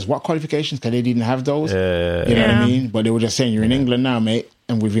couldn't tell us what qualifications because they didn't have those. You know what I mean? But they were just saying, you're in England now, mate,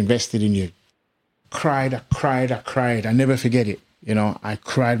 and we've invested in you. I cried. I never forget it. You know, I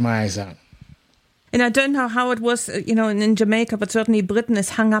cried my eyes out. And I don't know how it was, you know, in Jamaica, but certainly Britain is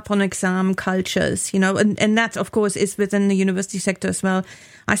hung up on exam cultures, you know, and that, of course, is within the university sector as well.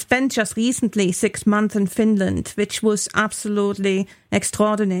 I spent just recently 6 months in Finland, which was absolutely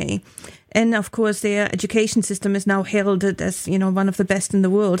extraordinary. And, of course, their education system is now heralded as, you know, one of the best in the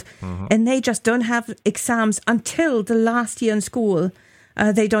world. Mm-hmm. And they just don't have exams until the last year in school.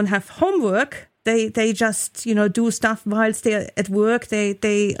 They don't have homework. They just, you know, do stuff whilst they're at work.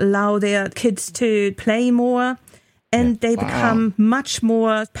 They allow their kids to play more, and they become much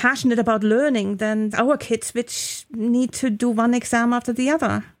more passionate about learning than our kids, which need to do one exam after the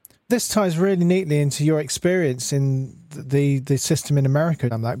other. This ties really neatly into your experience in the system in America,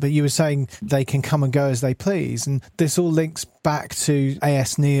 but you were saying they can come and go as they please. And this all links back to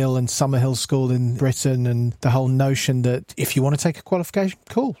A.S. Neil and Summerhill School in Britain and the whole notion that if you want to take a qualification,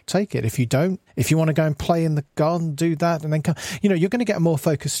 cool, take it. If you don't, if you want to go and play in the garden, do that. And then come, you know, you're going to get a more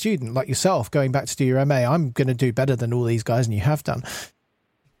focused student like yourself going back to do your MA. I'm going to do better than all these guys, and you have done.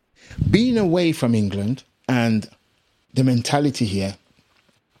 Being away from England and the mentality here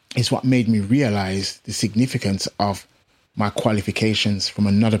is what made me realize the significance of my qualifications from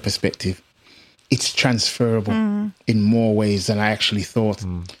another perspective. It's transferable in more ways than I actually thought.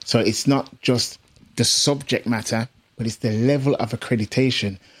 So it's not just the subject matter, but it's the level of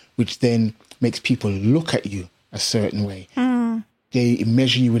accreditation, which then makes people look at you a certain way. They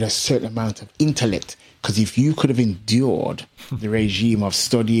measure you with a certain amount of intellect. Because if you could have endured the regime of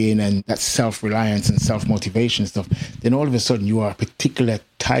studying and that self-reliance and self-motivation stuff, then all of a sudden you are a particular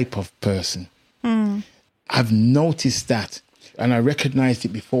type of person. I've noticed that, and I recognized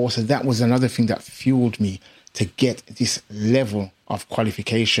it before, so that was another thing that fueled me to get this level of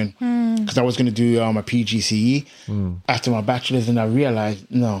qualification. Because I was going to do a PGCE after my bachelor's, and I realized,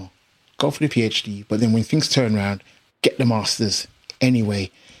 no, go for the PhD, but then when things turn around, get the master's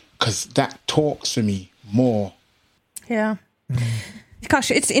anyway, because that talks for me more. Yeah.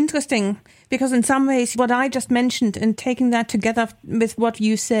 Gosh, it's interesting because in some ways what I just mentioned and taking that together with what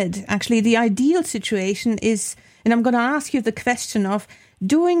you said, actually the ideal situation is, and I'm going to ask you the question of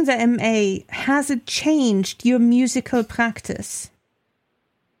doing the MA, has it changed your musical practice?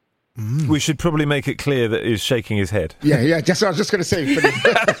 We should probably make it clear that he's shaking his head. Yeah, just what I was just going to say.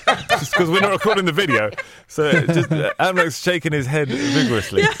 Just because we're not recording the video. So Amlak's shaking his head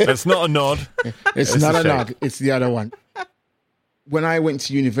vigorously. It's not a nod. It's not a nod. It's the other one. When I went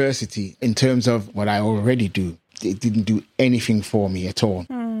to university, in terms of what I already do, it didn't do anything for me at all.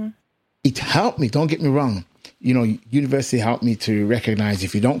 It helped me, don't get me wrong. You know, university helped me to recognize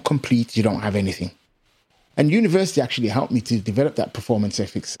if you don't complete, you don't have anything. And university actually helped me to develop that performance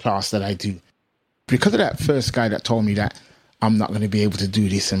ethics class that I do. Because of that first guy that told me that I'm not going to be able to do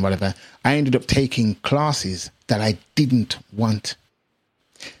this and whatever, I ended up taking classes that I didn't want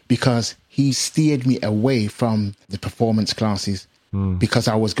because he steered me away from the performance classes because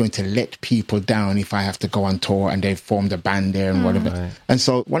I was going to let people down if I have to go on tour and they've formed a band there and whatever. Right. And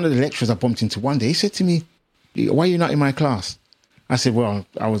so one of the lecturers I bumped into one day, he said to me, "Why are you not in my class?" I said, "Well,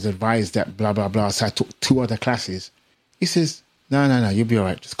 I was advised that blah, blah, blah." So I took 2 other classes. He says, No, you'll be all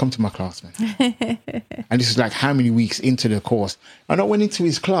right. Just come to my class, man. And this is like how many weeks into the course. And I went into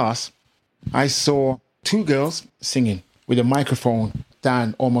his class. I saw 2 girls singing with a microphone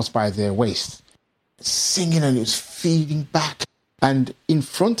down almost by their waist. Singing, and it was feeding back. And in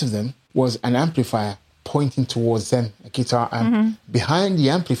front of them was an amplifier pointing towards them, a guitar amp. Behind the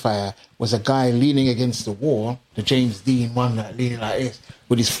amplifier was a guy leaning against the wall, the James Dean one, leaning like this,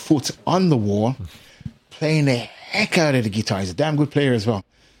 with his foot on the wall, playing the heck out of the guitar. He's a damn good player as well.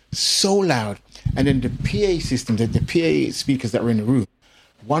 So loud. And then the PA system, the PA speakers that were in the room,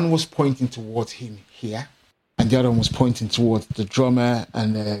 one was pointing towards him here, and the other one was pointing towards the drummer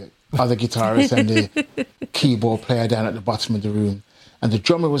and the other guitarist and the keyboard player down at the bottom of the room. And the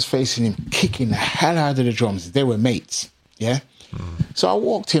drummer was facing him, kicking the hell out of the drums. They were mates, yeah? So I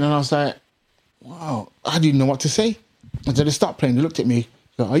walked in and I was like, wow, I didn't know what to say. And so they stopped playing. They looked at me.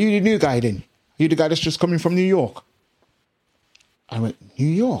 Go, "Are you the new guy then? Are you the guy that's just coming from New York?" I went, "New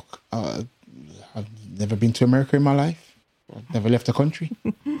York? I've never been to America in my life. I've never left the country."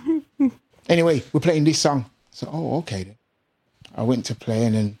 Anyway, we're playing this song. So, okay then. I went to play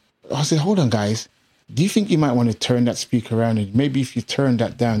and then I said, "Hold on, guys. Do you think you might want to turn that speaker around? And maybe if you turn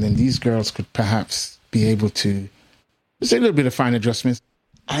that down, then these girls could perhaps be able to say a little bit of fine adjustments."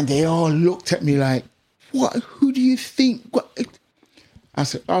 And they all looked at me like, "What? Who do you think?" What? I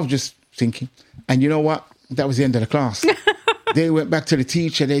said, I was just thinking. And you know what? That was the end of the class. They went back to the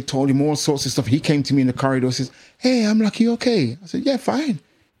teacher. They told him all sorts of stuff. He came to me in the corridor and says, hey, I'm lucky, okay? I said, yeah, fine.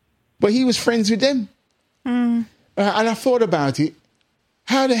 But he was friends with them. And I thought about it.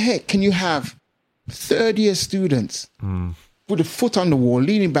 How the heck can you have third-year students with a foot on the wall,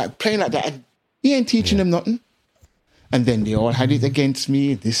 leaning back, playing like that? He ain't teaching them nothing. And then they all had it against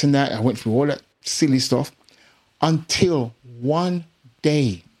me, this and that. I went through all that silly stuff until one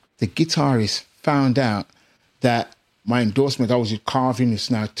day the guitarist found out that my endorsement, I was carving,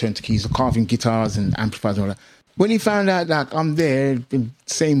 it's now turned to keys, carving guitars and amplifiers and all that. When he found out that I'm there, the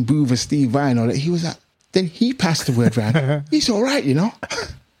same booth as Steve Vai and all that, he was like, then he passed the word around. He's all right, you know.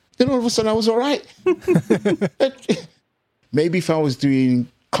 Then all of a sudden I was all right. Maybe if I was doing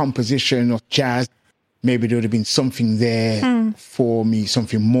composition or jazz, maybe there would have been something there for me,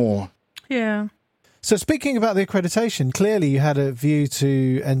 something more. Yeah. So speaking about the accreditation, clearly you had a view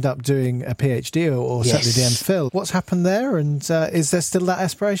to end up doing a PhD or certainly the MPhil. What's happened there, and is there still that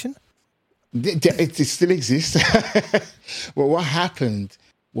aspiration? It still exists. Well, what happened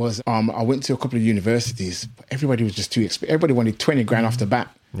was I went to a couple of universities, but everybody was just too expensive. Everybody wanted 20 grand off the bat.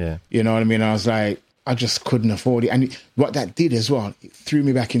 Yeah. You know what I mean? I was like, I just couldn't afford it. And what that did as well, it threw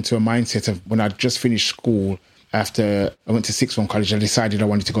me back into a mindset of when I just finished school, after I went to sixth form college, I decided I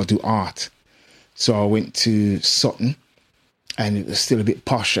wanted to go do art. So I went to Sutton, and it was still a bit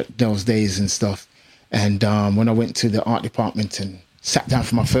posh at those days and stuff. And when I went to the art department and sat down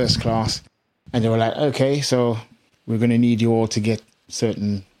for my first class, and they were like, okay, so we're going to need you all to get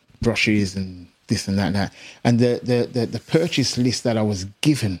certain brushes and this and that and that. And the purchase list that I was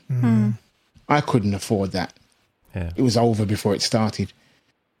given, I couldn't afford that. Yeah. It was over before it started.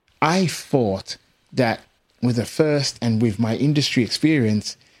 I thought that with the first and with my industry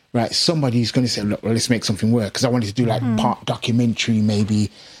experience, right, somebody's going to say, look, well, let's make something work. Because I wanted to do like part documentary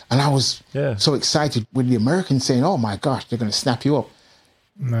maybe. And I was so excited with the Americans saying, oh my gosh, they're going to snap you up.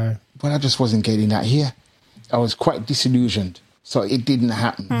 No. But I just wasn't getting that here. I was quite disillusioned. So it didn't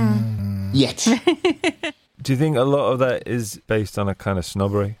happen yet. Do you think a lot of that is based on a kind of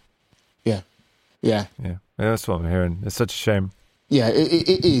snobbery? Yeah. Yeah, that's what I'm hearing. It's such a shame. Yeah,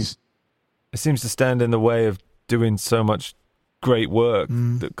 it is. It seems to stand in the way of doing so much great work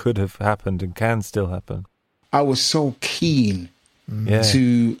that could have happened and can still happen. I was so keen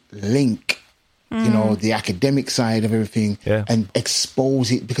to link, you know, the academic side of everything and expose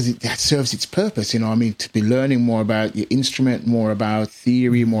it, because that serves its purpose, you know what I mean, to be learning more about your instrument, more about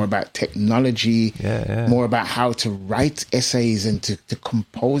theory, more about technology, more about how to write essays and to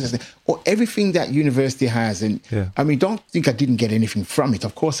compose, or everything that university has. And I mean, don't think I didn't get anything from it.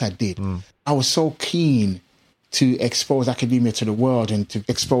 Of course I did. I was so keen to expose academia to the world and to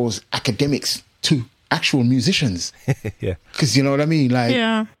expose academics to actual musicians. Because you know what I mean? Like,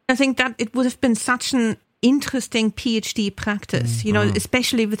 I think that it would have been such an interesting PhD practice, you know,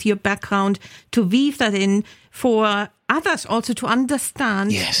 especially with your background, to weave that in for others also to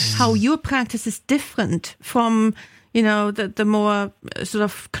understand how your practice is different from, you know, the more sort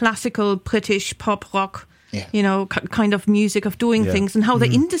of classical British pop rock, you know, kind of music of doing things, and how the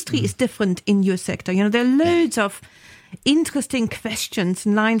industry is different in your sector. You know, there are loads of interesting questions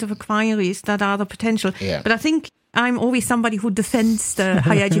and lines of inquiries that are the potential. But I think I'm always somebody who defends the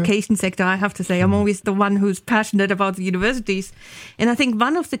higher education sector, I have to say. I'm always the one who's passionate about the universities. And I think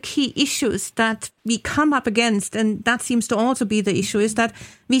one of the key issues that we come up against, and that seems to also be the issue, is that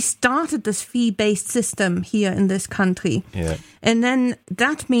we started this fee-based system here in this country. And then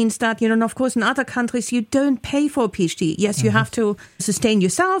that means that, you know, of course, in other countries, you don't pay for a PhD. Yes, you have to sustain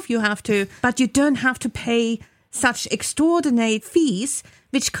yourself, but you don't have to pay such extraordinary fees,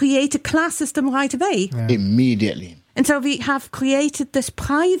 which create a class system right away. Immediately. And so we have created this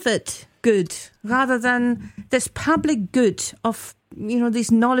private good rather than this public good of, you know, these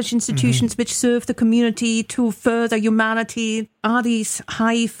knowledge institutions which serve the community to further humanity. Are these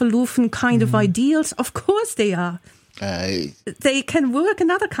highfalutin kind of ideals? Of course they are. They can work in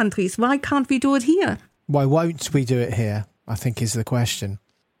other countries. Why can't we do it here? Why won't we do it here, I think is the question.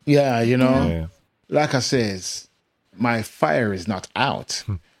 Yeah, you know, like I says, my fire is not out.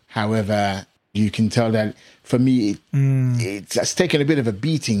 However, you can tell that for me, it's taken a bit of a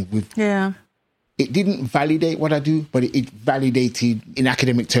beating. It didn't validate what I do, but it validated, in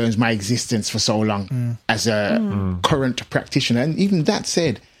academic terms, my existence for so long as a current practitioner. And even that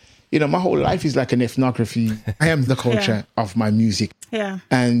said, you know, my whole life is like an ethnography. I am the culture of my music.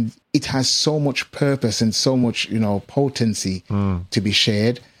 And it has so much purpose and so much, you know, potency to be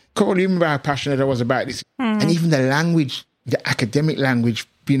shared. Can't remember how passionate I was about this. And even the language, the academic language,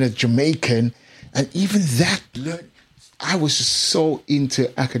 being a Jamaican, and even that, I was just so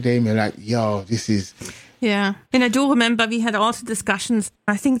into academia, like, yo, this is... Yeah. And I do remember we had also discussions.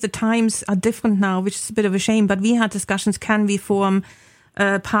 I think the times are different now, which is a bit of a shame, but we had discussions, can we form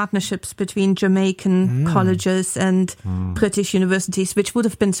partnerships between Jamaican colleges and British universities, which would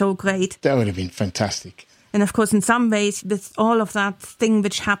have been so great. That would have been fantastic. And of course, in some ways, with all of that thing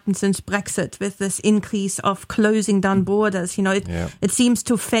which happened since Brexit, with this increase of closing down borders, it seems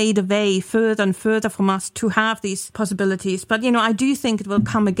to fade away further and further from us to have these possibilities. But, I do think it will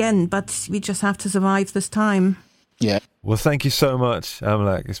come again, but we just have to survive this time. Yeah. Well, thank you so much,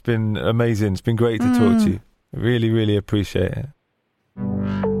 Amlak. It's been amazing. It's been great to talk to you. I really, really appreciate it.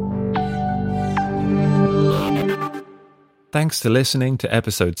 Thanks for listening to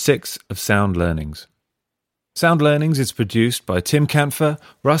episode 6 of Sound Learnings. Sound Learnings is produced by Tim Canfer,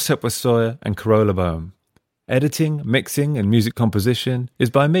 Russ Hepworth-Sawyer and Carola Boehm. Editing, mixing and music composition is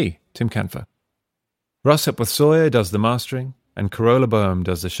by me, Tim Canfer. Russ Hepworth-Sawyer does the mastering and Carola Boehm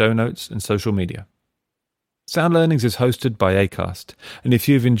does the show notes and social media. Sound Learnings is hosted by Acast, and if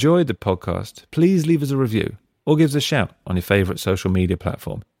you've enjoyed the podcast, please leave us a review or give us a shout on your favourite social media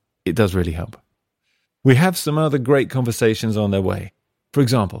platform. It does really help. We have some other great conversations on their way. For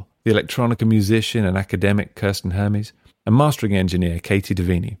example, the electronica musician and academic Kirsten Hermes, and mastering engineer Katie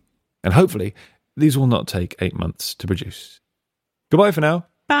Davini. And hopefully, these will not take 8 months to produce. Goodbye for now.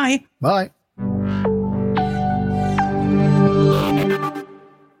 Bye. Bye.